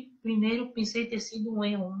eu vi primeiro, pensei ter sido um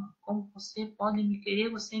erro. Como você pode me querer,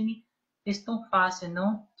 você me fez tão fácil.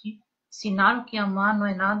 Não te ensinaram que amar não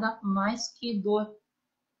é nada mais que dor.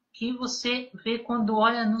 Que você vê quando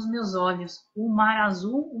olha nos meus olhos. O mar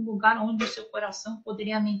azul, um lugar onde o seu coração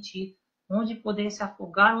poderia mentir. Onde poderia se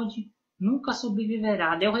afogar, onde nunca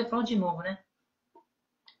sobreviverá. Daí o refrão de novo, né?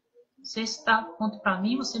 Você está pronto para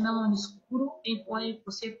mim, você me ama no escuro, empurrei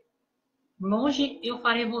você longe, eu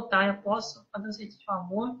farei voltar. Eu posso fazer você sentir o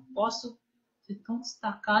amor, posso ser tão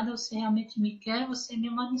destacada, você realmente me quer, você me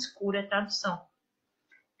ama no escuro. É tradução.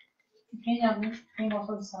 Quem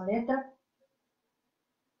gostou dessa letra?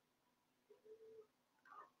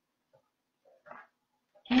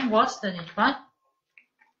 Quem gosta, gente, vai?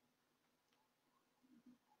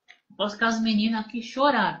 Posso que as meninas aqui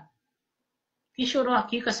choraram. Quem chorou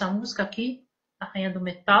aqui com essa música aqui? A Rainha do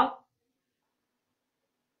Metal.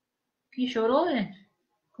 Quem chorou, gente?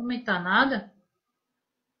 Comentar nada.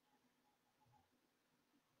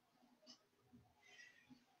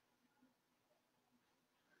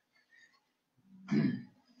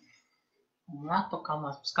 Vamos lá, tocar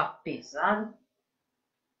umas músicas pesadas.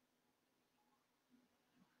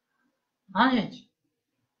 Ah, gente.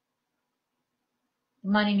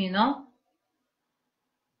 Marinho não?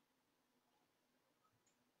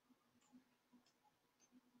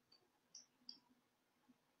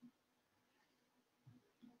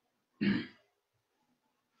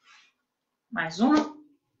 Mais uma.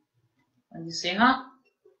 Vamos encerrar.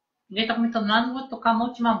 Ninguém tá comentando nada, não vou tocar uma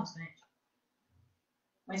última música, gente.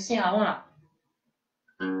 Vamos encerrar, vamos lá.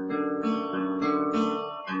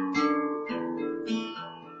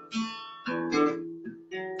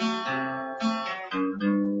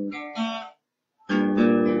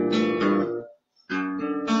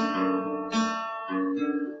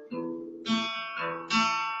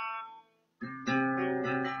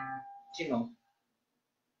 De novo.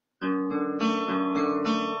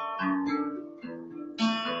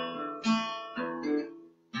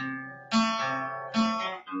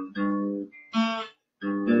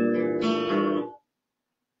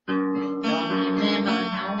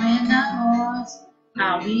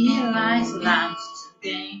 I realize life's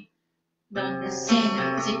today. Don't the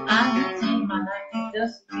sanity I retain my life is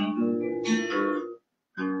just a dream.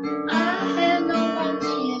 I had no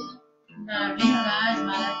idea. I realize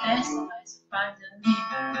my life has always finally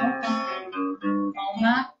on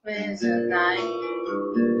my present life.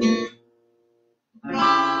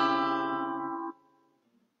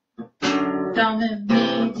 Don't let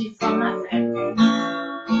me define my friend.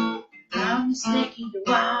 I'm mistaking the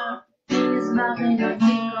wild. It's nothing I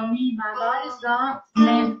think of me, my body's gone.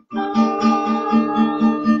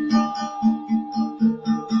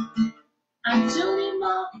 I'm tuning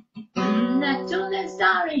more, not too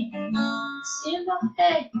sorry. Silver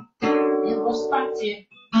head, it was party.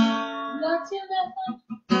 Not till that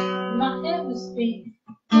my head will speak.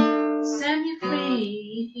 Set me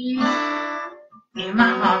free. In my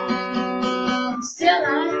heart, still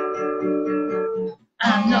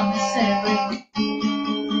I'm not necessary.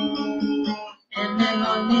 And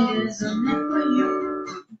melody isn't meant for you.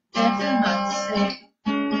 That's enough to say.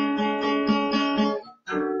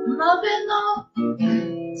 Moving on,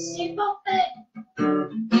 simple thing.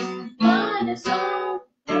 Find a song,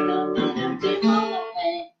 and don't need to be more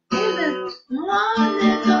than even one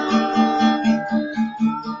and all.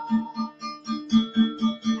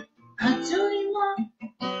 I'm doing more,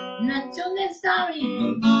 not too necessary.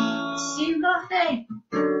 Simple thing,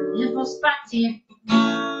 it was party.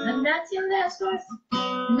 And that's your last words.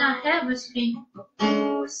 Not have a speak.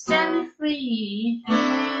 Set me free.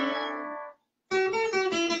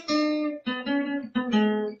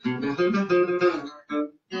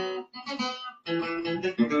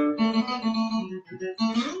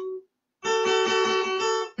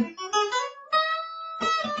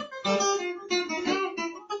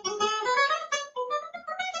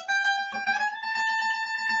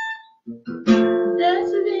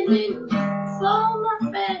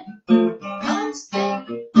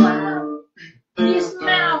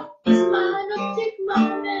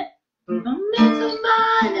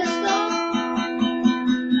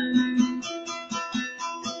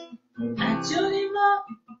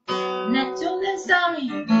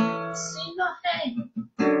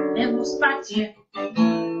 partir.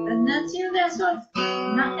 Until there's what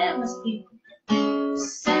not ever speak.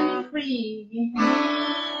 Set me free.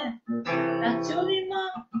 Until the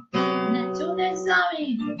morning, until the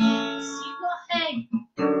exame. Se morrer,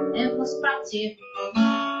 eu vou partir.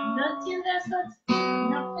 Until there's what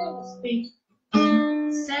not ever speak.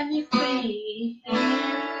 Set me free.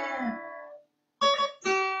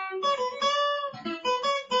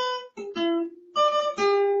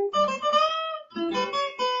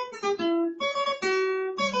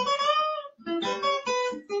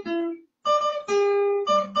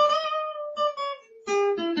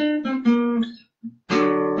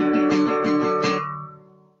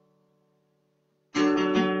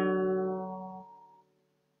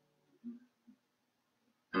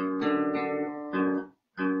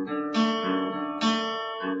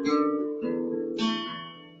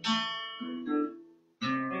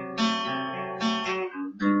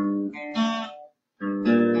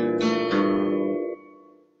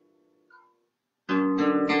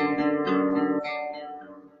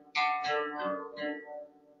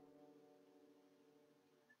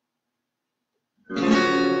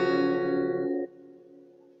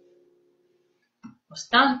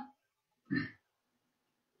 Gostaram?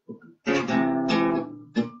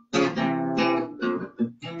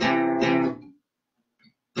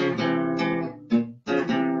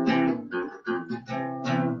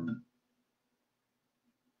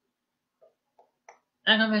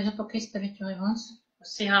 Já toquei esse trecho antes. Vou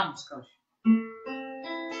encerrar a música hoje.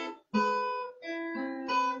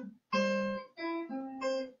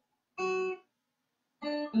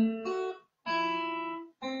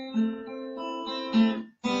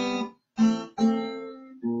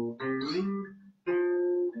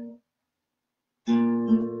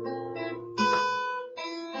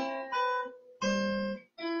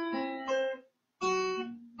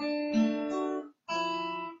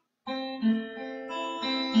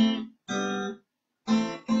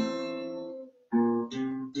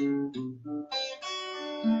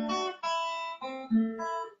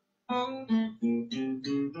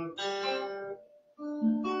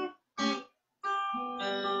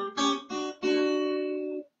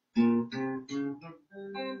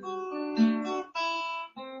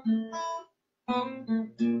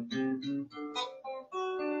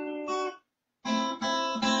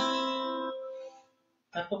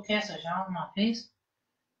 Já toquei essa já uma vez.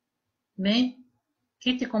 Bem,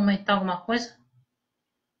 quem tem que comentar alguma coisa?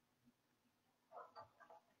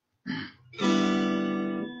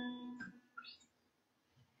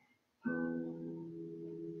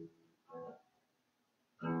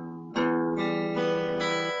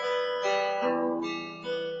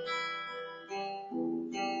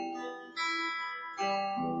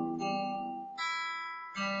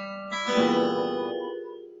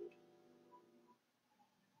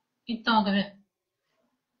 Então, galera,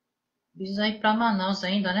 precisa ir para Manaus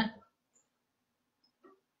ainda, né?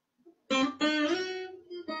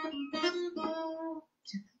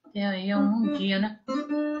 Tem aí um dia, né?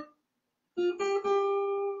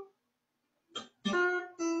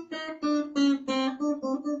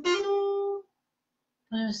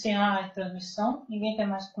 Vou encerrar a transmissão. Ninguém quer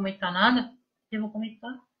mais comentar nada. Eu vou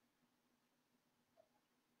comentar.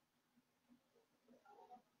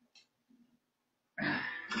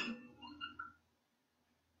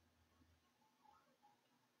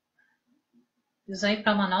 Precisa ir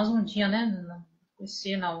para Manaus um dia, né?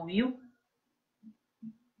 Conhecer na Will.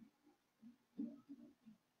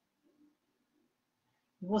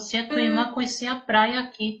 Você e a tua irmã conhecer a praia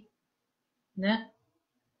aqui, né?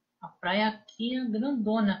 A praia aqui é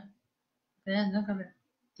grandona. É, né, galera?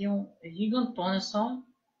 Tem é gigantona, só.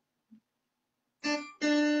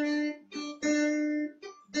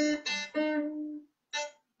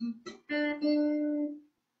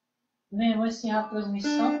 Bem, eu vou encerrar a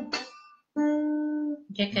transmissão.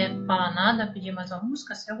 Ninguém quer falar nada, pedir mais uma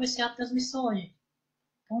música? Eu vou encerrar a transmissão hoje.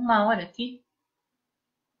 Então, 1 hora aqui.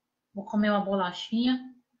 Vou comer uma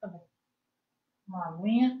bolachinha. Tá bom. Uma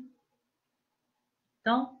aguinha.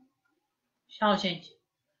 Então, tchau, gente.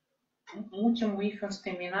 Um último whiff antes de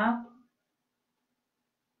terminar.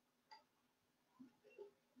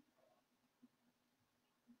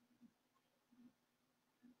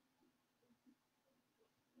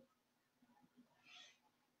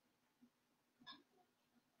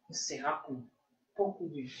 Encerrar com um pouco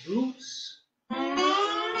de blues.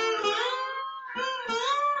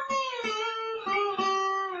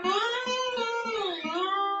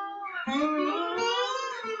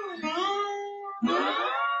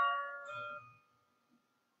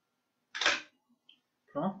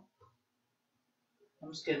 Pronto.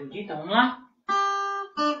 Vamos ter erudita, vamos lá?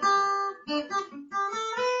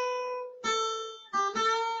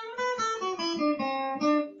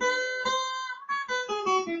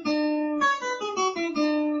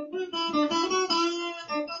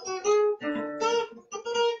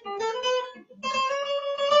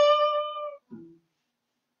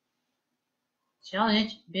 Tchau,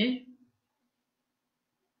 gente. Beijo.